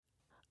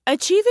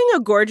Achieving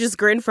a gorgeous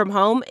grin from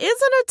home isn't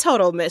a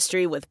total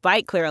mystery with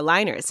Bite Clear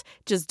aligners.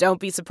 Just don't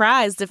be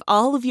surprised if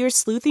all of your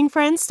sleuthing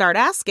friends start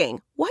asking,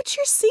 "What's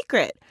your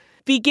secret?"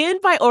 Begin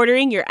by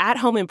ordering your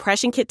at-home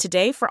impression kit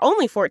today for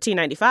only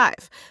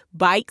 $14.95.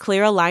 Bite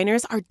Clear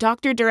aligners are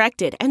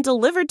doctor-directed and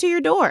delivered to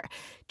your door.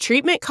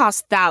 Treatment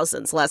costs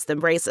thousands less than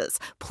braces.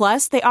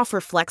 Plus, they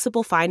offer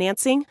flexible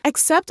financing,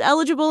 accept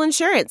eligible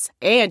insurance,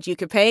 and you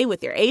can pay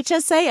with your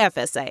HSA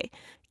FSA.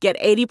 Get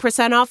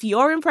 80% off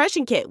your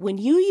impression kit when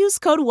you use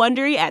code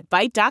WONDERY at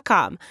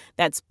Byte.com.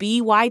 That's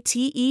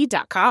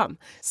BYTE.com.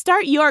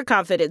 Start your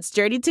confidence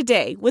journey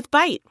today with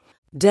Byte.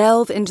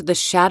 Delve into the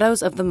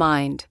shadows of the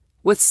mind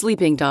with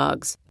Sleeping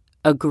Dogs,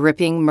 a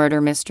gripping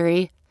murder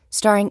mystery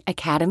starring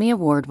Academy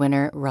Award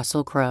winner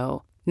Russell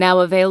Crowe.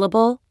 Now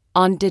available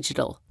on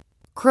digital.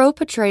 Crowe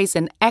portrays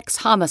an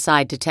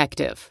ex-homicide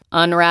detective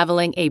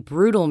unraveling a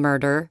brutal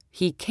murder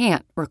he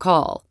can't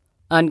recall.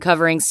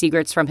 Uncovering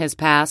secrets from his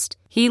past,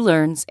 he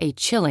learns a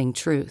chilling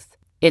truth.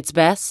 It's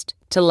best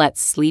to let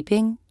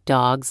sleeping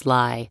dogs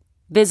lie.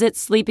 Visit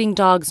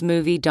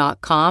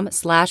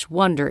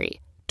sleepingdogsmovie.com/Wondery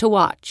to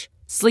watch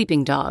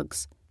Sleeping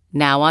Dogs,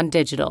 now on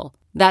digital.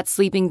 That's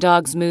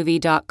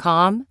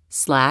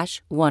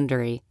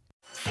sleepingdogsmovie.com/Wondery.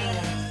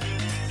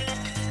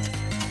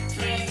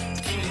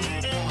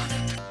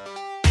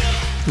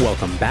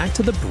 Welcome back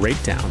to The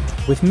Breakdown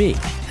with me,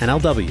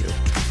 NLW.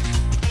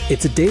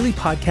 It's a daily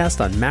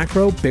podcast on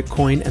macro,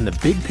 Bitcoin, and the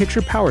big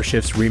picture power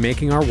shifts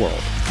remaking our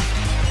world.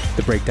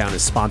 The Breakdown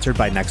is sponsored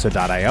by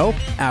Nexo.io,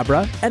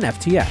 Abra, and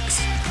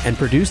FTX, and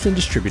produced and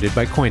distributed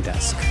by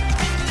CoinDesk.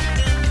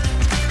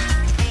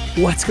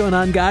 What's going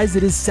on, guys?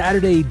 It is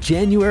Saturday,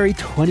 January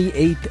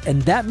 28th,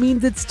 and that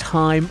means it's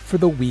time for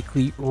the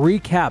weekly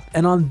recap.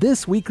 And on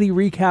this weekly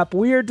recap,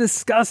 we are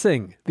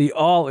discussing the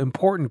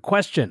all-important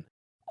question: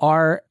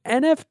 are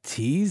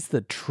NFTs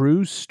the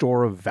true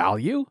store of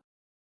value?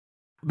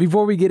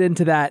 Before we get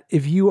into that,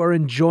 if you are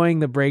enjoying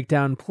The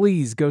Breakdown,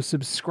 please go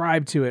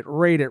subscribe to it,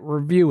 rate it,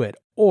 review it,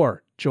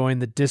 or join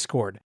the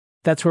Discord.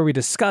 That's where we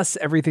discuss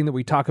everything that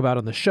we talk about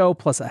on the show,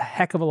 plus a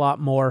heck of a lot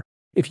more.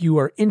 If you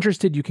are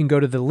interested, you can go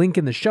to the link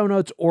in the show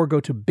notes or go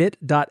to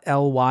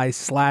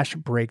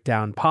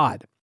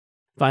bit.ly/breakdownpod.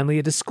 Finally,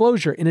 a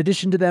disclosure: in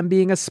addition to them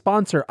being a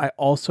sponsor, I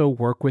also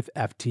work with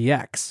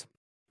FTX.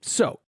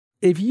 So,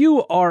 if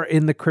you are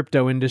in the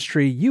crypto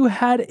industry, you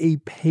had a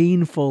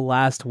painful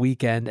last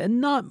weekend and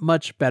not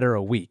much better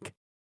a week.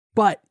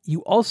 But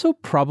you also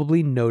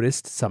probably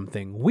noticed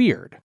something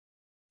weird.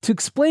 To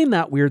explain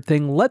that weird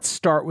thing, let's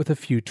start with a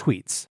few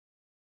tweets.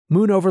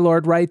 Moon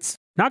Overlord writes,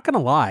 "Not gonna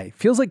lie,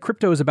 feels like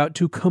crypto is about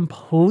to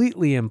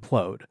completely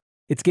implode.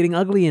 It's getting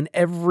ugly in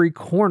every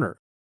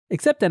corner,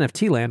 except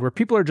NFT land where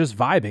people are just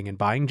vibing and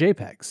buying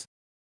JPEGs."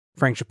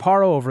 Frank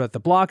Chaparro over at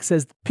The Block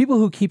says, "People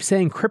who keep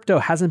saying crypto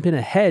hasn't been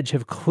a hedge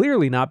have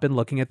clearly not been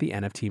looking at the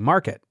NFT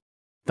market.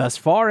 Thus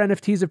far,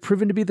 NFTs have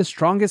proven to be the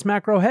strongest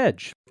macro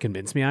hedge.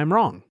 Convince me I'm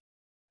wrong."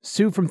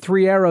 Sue from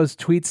Three Arrows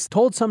tweets,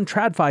 "Told some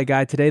TradFi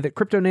guy today that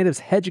crypto natives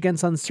hedge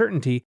against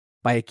uncertainty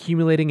by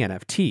accumulating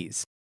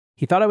NFTs.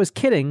 He thought I was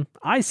kidding.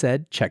 I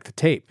said, check the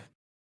tape."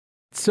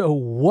 So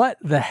what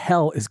the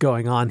hell is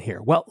going on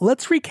here? Well,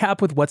 let's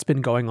recap with what's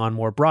been going on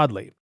more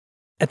broadly.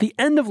 At the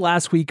end of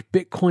last week,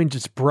 Bitcoin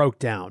just broke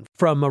down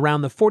from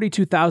around the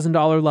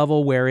 $42,000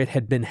 level where it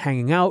had been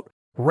hanging out,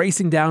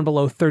 racing down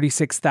below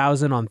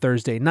 36,000 on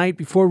Thursday night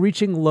before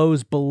reaching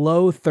lows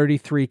below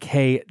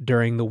 33K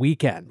during the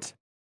weekend.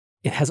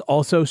 It has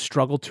also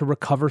struggled to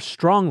recover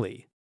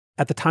strongly.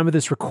 At the time of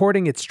this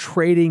recording, it's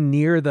trading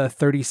near the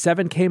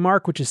 37K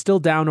mark, which is still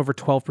down over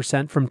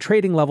 12% from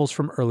trading levels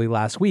from early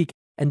last week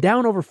and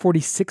down over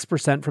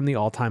 46% from the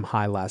all-time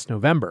high last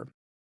November.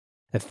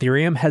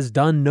 Ethereum has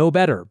done no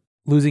better,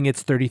 losing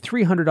its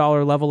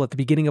 $3,300 level at the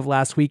beginning of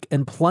last week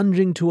and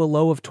plunging to a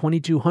low of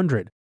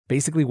 $2,200,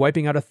 basically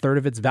wiping out a third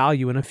of its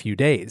value in a few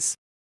days.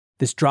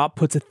 This drop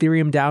puts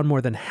Ethereum down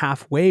more than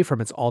halfway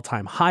from its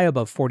all-time high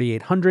above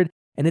 4,800,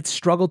 and it's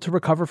struggled to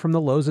recover from the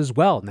lows as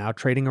well, now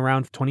trading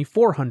around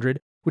 2,400,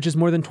 which is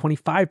more than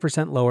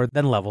 25% lower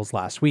than levels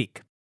last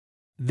week.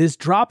 This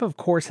drop, of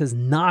course, has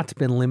not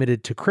been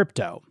limited to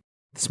crypto.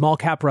 The small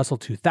cap Russell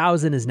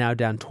 2000 is now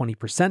down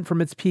 20%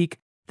 from its peak.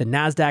 The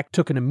Nasdaq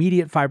took an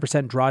immediate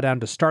 5%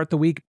 drawdown to start the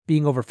week,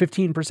 being over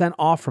 15%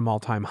 off from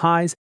all-time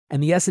highs,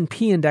 and the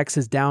S&P index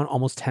is down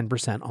almost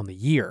 10% on the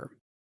year.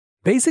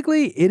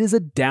 Basically, it is a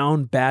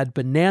down bad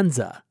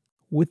bonanza,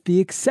 with the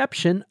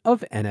exception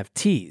of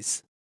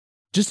NFTs.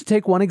 Just to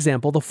take one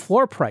example, the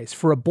floor price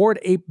for a Bored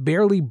Ape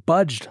barely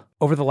budged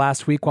over the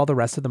last week while the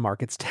rest of the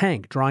markets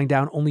tanked, drawing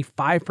down only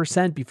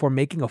 5% before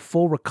making a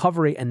full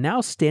recovery and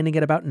now standing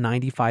at about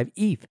 95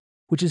 ETH,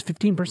 which is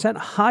 15%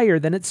 higher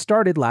than it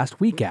started last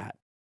week at.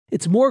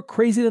 It's more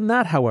crazy than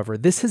that, however.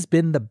 This has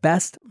been the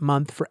best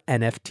month for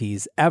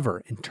NFTs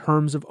ever in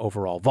terms of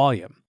overall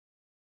volume.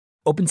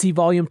 OpenSea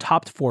volume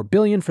topped 4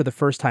 billion for the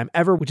first time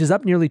ever, which is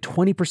up nearly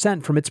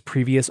 20% from its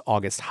previous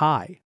August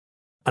high.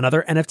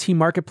 Another NFT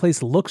marketplace,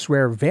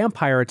 LooksRare,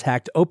 vampire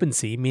attacked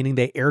OpenSea, meaning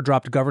they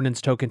airdropped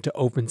governance token to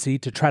OpenSea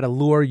to try to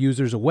lure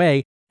users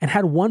away, and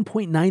had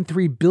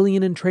 $1.93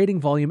 billion in trading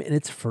volume in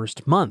its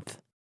first month.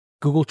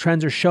 Google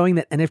Trends are showing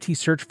that NFT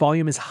search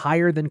volume is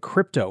higher than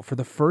crypto for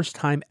the first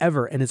time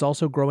ever and is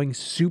also growing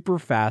super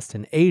fast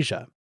in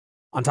Asia.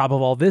 On top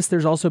of all this,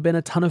 there's also been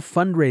a ton of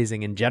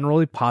fundraising and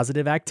generally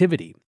positive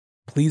activity.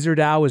 Pleaser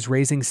DAO is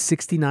raising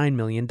 $69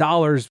 million,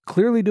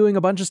 clearly doing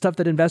a bunch of stuff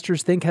that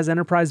investors think has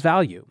enterprise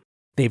value.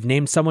 They've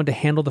named someone to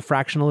handle the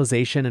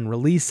fractionalization and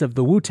release of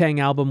the Wu-Tang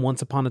album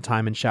Once Upon a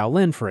Time in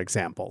Shaolin, for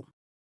example.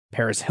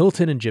 Paris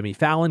Hilton and Jimmy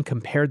Fallon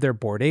compared their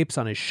Bored Apes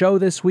on his show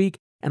this week,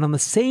 and on the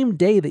same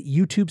day that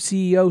YouTube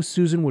CEO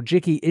Susan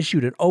Wojcicki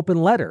issued an open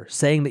letter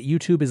saying that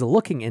YouTube is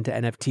looking into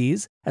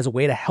NFTs as a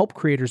way to help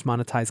creators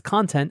monetize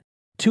content,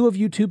 two of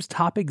YouTube's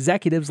top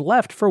executives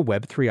left for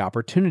Web3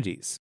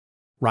 opportunities.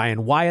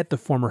 Ryan Wyatt, the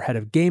former head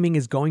of gaming,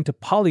 is going to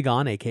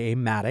Polygon, aka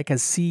Matic,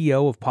 as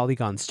CEO of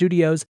Polygon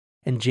Studios,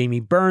 and Jamie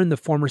Byrne, the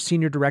former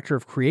senior director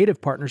of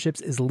creative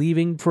partnerships, is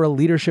leaving for a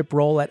leadership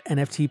role at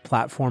NFT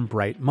platform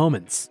Bright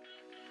Moments.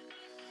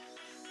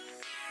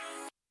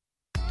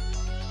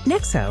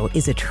 Nexo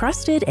is a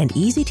trusted and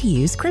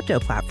easy-to-use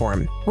crypto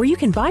platform where you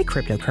can buy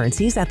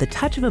cryptocurrencies at the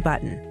touch of a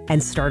button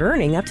and start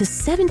earning up to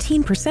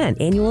 17%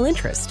 annual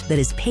interest that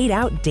is paid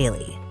out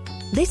daily.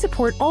 They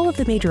support all of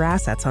the major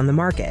assets on the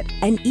market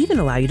and even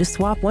allow you to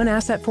swap one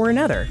asset for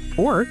another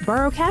or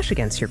borrow cash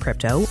against your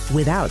crypto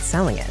without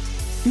selling it.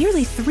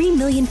 Nearly 3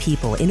 million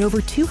people in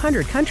over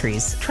 200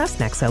 countries trust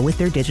Nexo with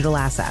their digital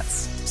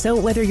assets. So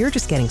whether you're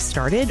just getting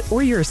started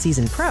or you're a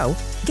seasoned pro,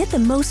 get the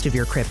most of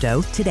your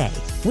crypto today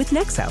with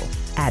Nexo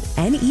at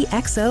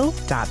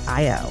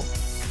nexo.io.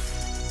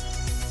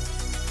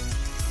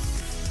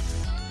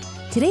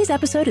 Today's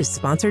episode is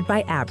sponsored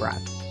by Abra.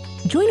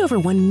 Join over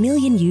 1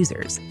 million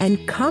users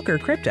and conquer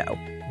crypto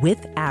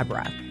with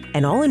Abra,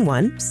 an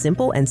all-in-one,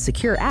 simple and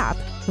secure app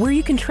where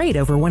you can trade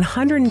over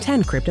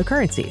 110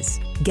 cryptocurrencies,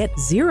 get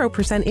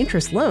 0%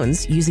 interest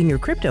loans using your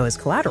crypto as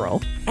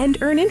collateral, and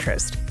earn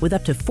interest with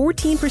up to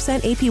 14%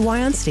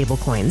 APY on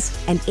stablecoins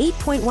and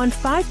 8.15%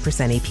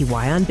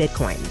 APY on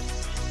Bitcoin.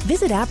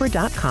 Visit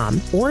Abra.com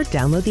or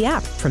download the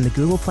app from the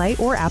Google Play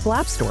or Apple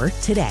App Store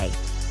today.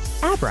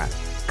 Abra,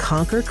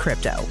 conquer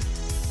crypto.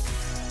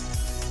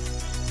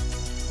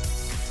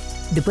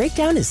 The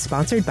Breakdown is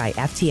sponsored by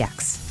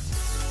FTX.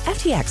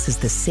 FTX is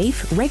the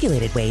safe,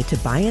 regulated way to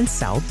buy and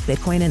sell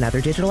Bitcoin and other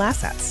digital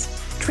assets.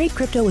 Trade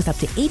crypto with up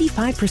to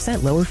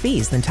 85% lower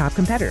fees than top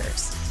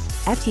competitors.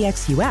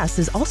 FTX US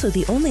is also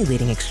the only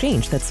leading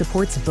exchange that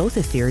supports both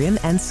Ethereum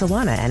and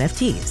Solana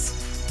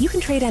NFTs. You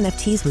can trade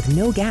NFTs with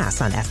no gas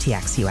on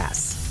FTX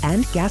US,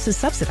 and gas is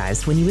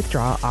subsidized when you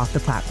withdraw off the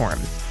platform.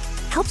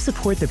 Help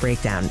support The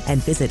Breakdown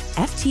and visit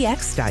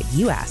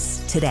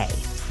ftx.us today.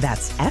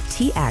 That's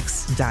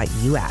ftx.us.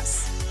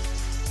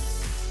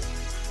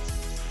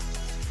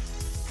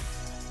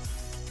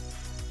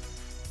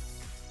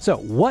 So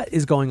what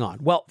is going on?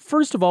 Well,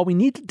 first of all, we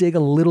need to dig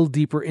a little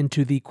deeper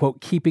into the, quote,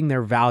 keeping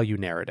their value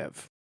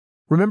narrative.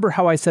 Remember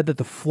how I said that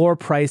the floor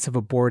price of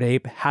a Bored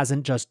Ape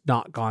hasn't just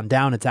not gone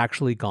down, it's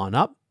actually gone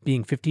up,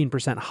 being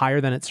 15%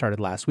 higher than it started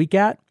last week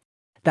at?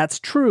 That's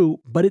true,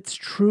 but it's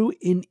true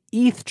in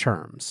ETH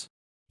terms.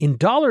 In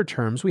dollar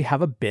terms, we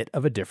have a bit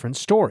of a different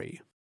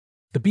story.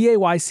 The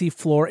BAYC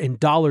floor in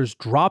dollars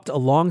dropped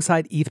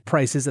alongside ETH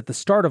prices at the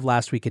start of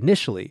last week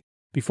initially,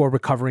 before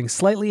recovering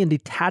slightly and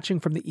detaching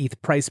from the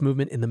ETH price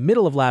movement in the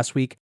middle of last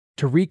week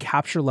to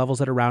recapture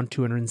levels at around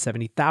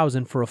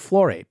 270,000 for a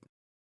floor ape.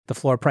 The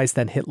floor price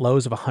then hit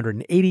lows of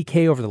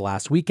 180K over the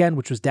last weekend,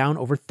 which was down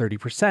over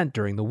 30%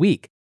 during the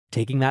week,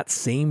 taking that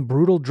same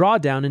brutal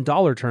drawdown in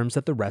dollar terms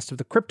that the rest of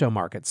the crypto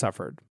market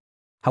suffered.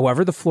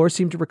 However, the floor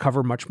seemed to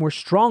recover much more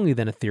strongly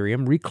than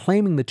Ethereum,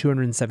 reclaiming the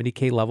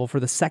 270K level for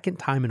the second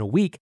time in a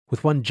week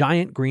with one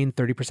giant green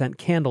 30%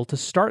 candle to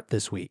start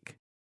this week.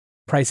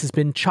 Price has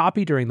been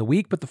choppy during the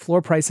week, but the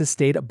floor price has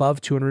stayed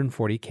above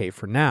 240K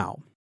for now.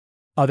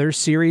 Other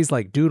series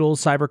like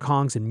Doodles,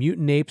 Cyberkongs, and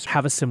Mutant Apes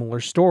have a similar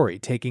story,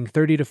 taking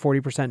 30 to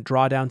 40%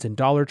 drawdowns in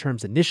dollar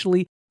terms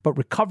initially, but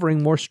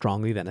recovering more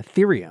strongly than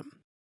Ethereum.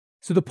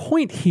 So the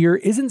point here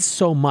isn't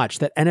so much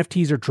that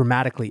NFTs are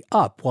dramatically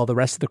up while the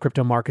rest of the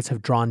crypto markets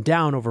have drawn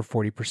down over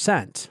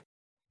 40%.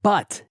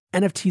 But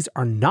NFTs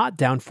are not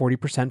down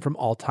 40% from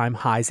all-time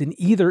highs in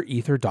either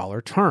ETH or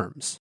dollar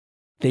terms.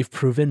 They've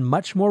proven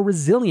much more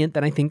resilient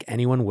than I think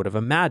anyone would have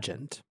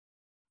imagined.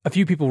 A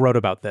few people wrote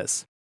about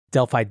this.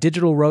 Delphi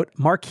Digital wrote,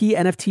 marquee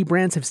NFT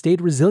brands have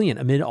stayed resilient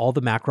amid all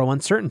the macro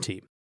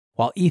uncertainty.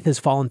 While ETH has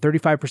fallen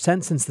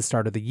 35% since the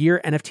start of the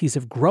year, NFTs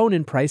have grown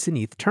in price in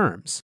ETH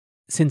terms.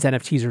 Since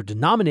NFTs are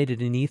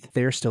denominated in ETH,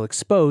 they are still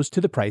exposed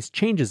to the price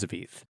changes of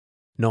ETH.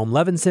 Noam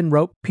Levinson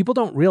wrote, people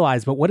don't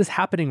realize, but what is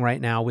happening right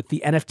now with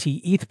the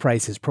NFT ETH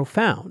price is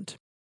profound.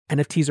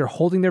 NFTs are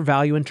holding their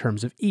value in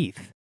terms of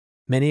ETH.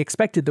 Many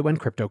expected that when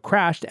crypto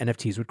crashed,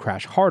 NFTs would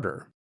crash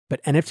harder.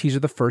 But NFTs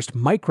are the first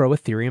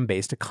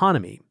micro-Ethereum-based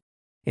economy.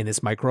 In this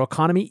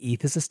microeconomy,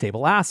 ETH is a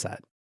stable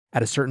asset.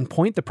 At a certain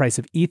point, the price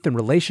of ETH in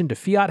relation to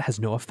fiat has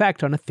no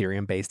effect on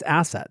Ethereum-based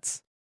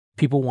assets.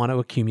 People want to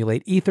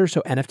accumulate Ether,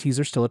 so NFTs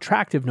are still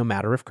attractive no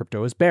matter if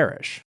crypto is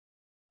bearish.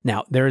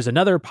 Now, there is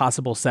another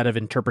possible set of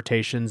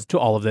interpretations to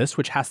all of this,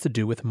 which has to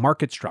do with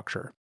market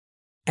structure.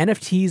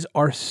 NFTs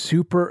are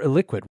super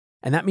illiquid,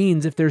 and that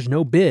means if there's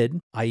no bid,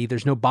 i.e.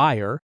 there's no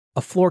buyer,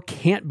 a floor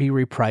can't be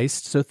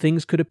repriced, so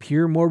things could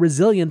appear more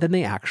resilient than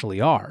they actually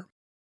are.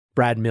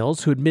 Brad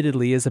Mills, who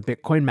admittedly is a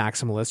Bitcoin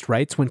maximalist,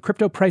 writes, when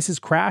crypto prices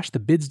crash, the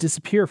bids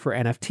disappear for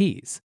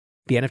NFTs.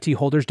 The NFT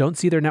holders don't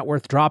see their net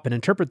worth drop and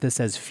interpret this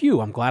as,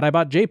 phew, I'm glad I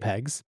bought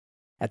JPEGs.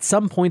 At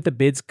some point, the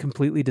bids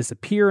completely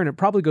disappear, and it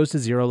probably goes to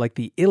zero like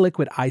the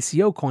illiquid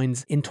ICO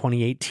coins in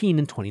 2018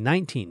 and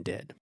 2019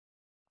 did.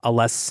 A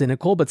less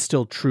cynical but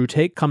still true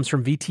take comes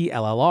from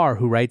VTLLR,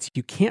 who writes,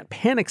 you can't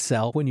panic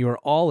sell when you are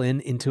all in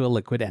into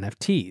illiquid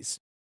NFTs.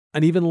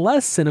 An even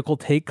less cynical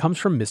take comes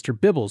from Mr.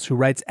 Bibbles, who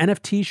writes,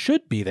 NFTs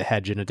should be the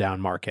hedge in a down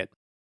market.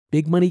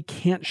 Big money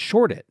can't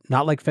short it,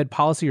 not like Fed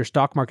policy or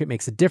stock market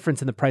makes a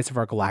difference in the price of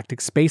our galactic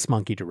space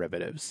monkey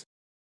derivatives.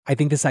 I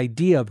think this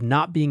idea of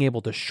not being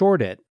able to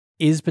short it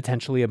is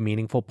potentially a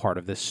meaningful part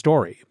of this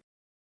story.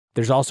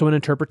 There's also an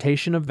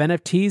interpretation of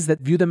NFTs that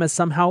view them as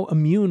somehow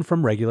immune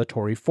from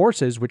regulatory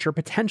forces, which are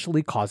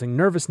potentially causing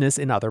nervousness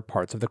in other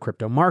parts of the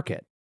crypto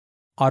market.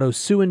 Otto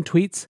Suin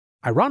tweets,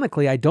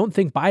 ironically, I don't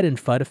think Biden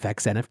FUD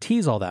affects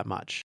NFTs all that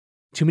much.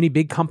 Too many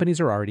big companies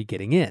are already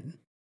getting in.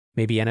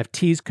 Maybe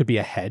NFTs could be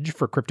a hedge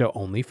for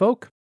crypto-only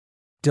folk?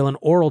 Dylan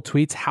Oral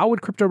tweets, how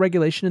would crypto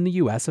regulation in the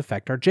US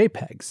affect our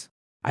JPEGs?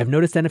 I've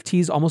noticed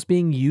NFTs almost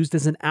being used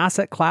as an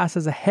asset class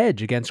as a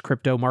hedge against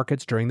crypto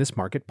markets during this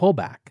market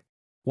pullback.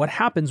 What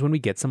happens when we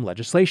get some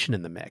legislation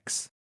in the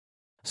mix?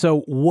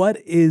 So what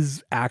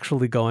is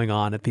actually going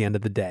on at the end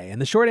of the day?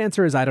 And the short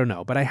answer is I don't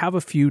know, but I have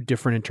a few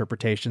different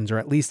interpretations, or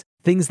at least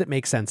things that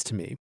make sense to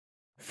me.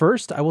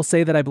 First, I will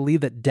say that I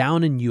believe that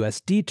down in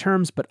USD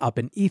terms, but up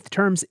in ETH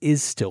terms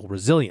is still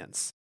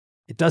resilience.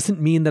 It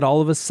doesn't mean that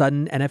all of a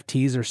sudden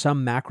NFTs are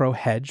some macro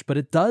hedge, but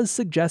it does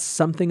suggest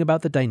something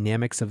about the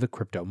dynamics of the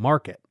crypto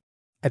market.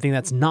 I think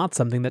that's not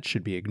something that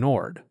should be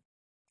ignored.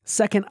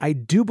 Second, I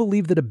do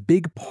believe that a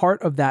big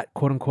part of that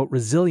quote-unquote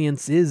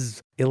resilience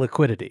is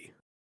illiquidity.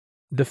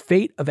 The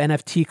fate of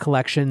NFT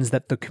collections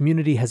that the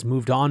community has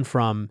moved on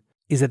from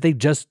is that they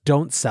just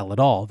don't sell at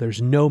all.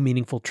 There's no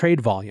meaningful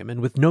trade volume, and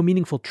with no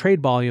meaningful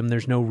trade volume,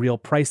 there's no real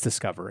price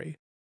discovery.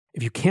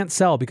 If you can't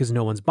sell because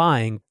no one's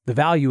buying, the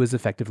value is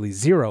effectively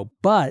zero,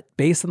 but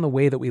based on the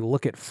way that we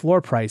look at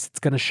floor price, it's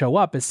going to show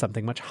up as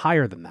something much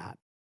higher than that.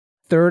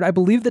 Third, I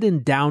believe that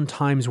in down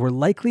times, we're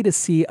likely to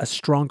see a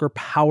stronger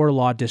power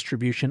law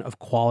distribution of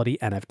quality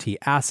NFT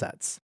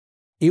assets.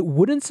 It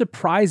wouldn't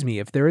surprise me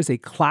if there is a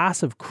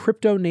class of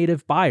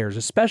crypto-native buyers,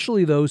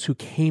 especially those who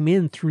came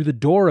in through the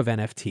door of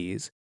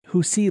NFTs,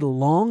 who see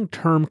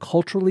long-term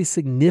culturally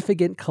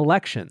significant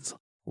collections,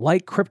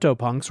 like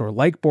CryptoPunks or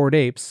like Bored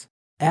Apes,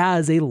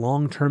 as a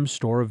long-term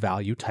store of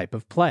value type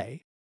of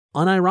play.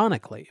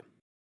 Unironically,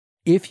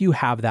 if you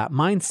have that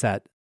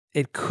mindset,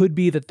 it could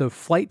be that the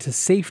flight to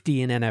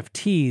safety in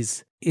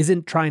NFTs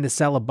isn't trying to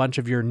sell a bunch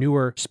of your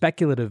newer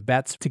speculative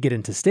bets to get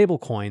into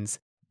stablecoins,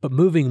 but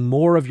moving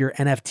more of your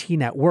NFT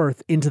net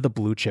worth into the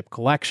blue chip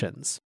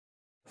collections.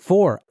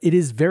 4, it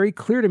is very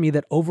clear to me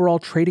that overall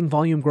trading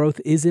volume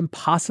growth is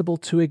impossible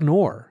to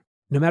ignore.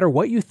 No matter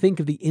what you think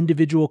of the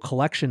individual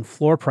collection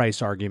floor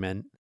price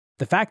argument,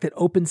 the fact that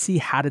OpenSea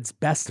had its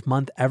best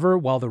month ever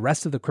while the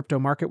rest of the crypto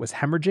market was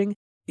hemorrhaging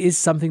is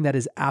something that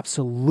is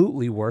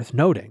absolutely worth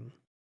noting.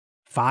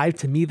 5,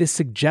 to me, this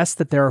suggests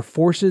that there are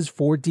forces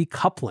for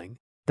decoupling,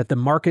 that the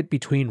market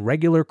between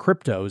regular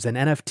cryptos and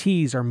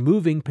NFTs are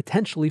moving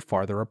potentially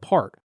farther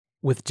apart,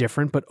 with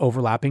different but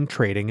overlapping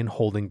trading and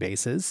holding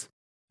bases.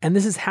 And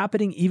this is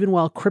happening even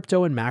while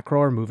crypto and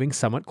macro are moving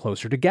somewhat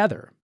closer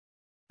together.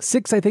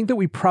 6, I think that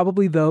we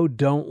probably, though,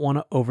 don't want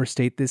to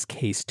overstate this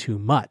case too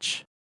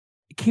much.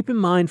 Keep in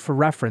mind for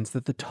reference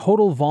that the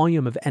total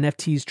volume of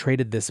NFTs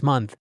traded this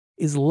month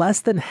is less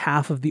than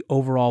half of the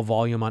overall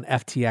volume on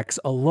FTX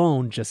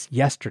alone just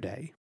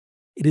yesterday.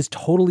 It is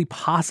totally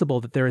possible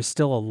that there is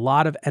still a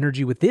lot of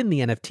energy within the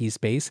NFT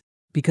space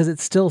because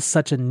it's still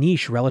such a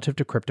niche relative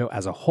to crypto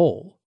as a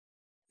whole.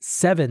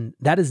 7,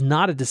 that is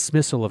not a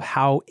dismissal of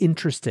how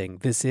interesting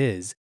this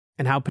is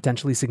and how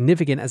potentially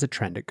significant as a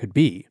trend it could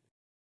be.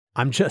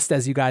 I'm just,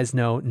 as you guys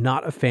know,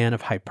 not a fan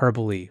of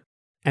hyperbole.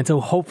 And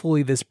so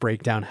hopefully this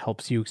breakdown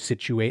helps you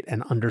situate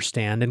and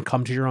understand and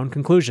come to your own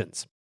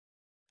conclusions.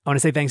 I want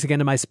to say thanks again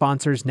to my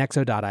sponsors,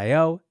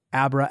 Nexo.io,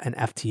 Abra, and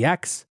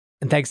FTX.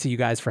 And thanks to you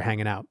guys for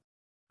hanging out.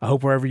 I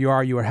hope wherever you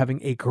are having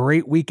a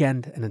great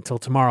weekend. And until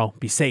tomorrow,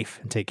 be safe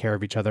and take care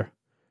of each other.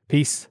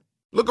 Peace.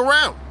 Look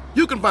around.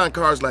 You can find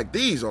cars like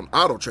these on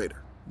AutoTrader.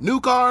 New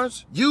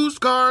cars, used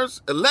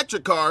cars,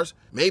 electric cars,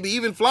 maybe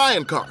even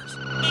flying cars.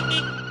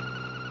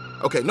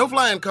 Okay, no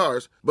flying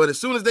cars, but as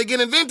soon as they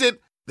get invented,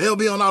 they'll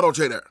be on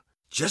AutoTrader.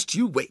 Just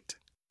you wait.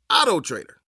 AutoTrader.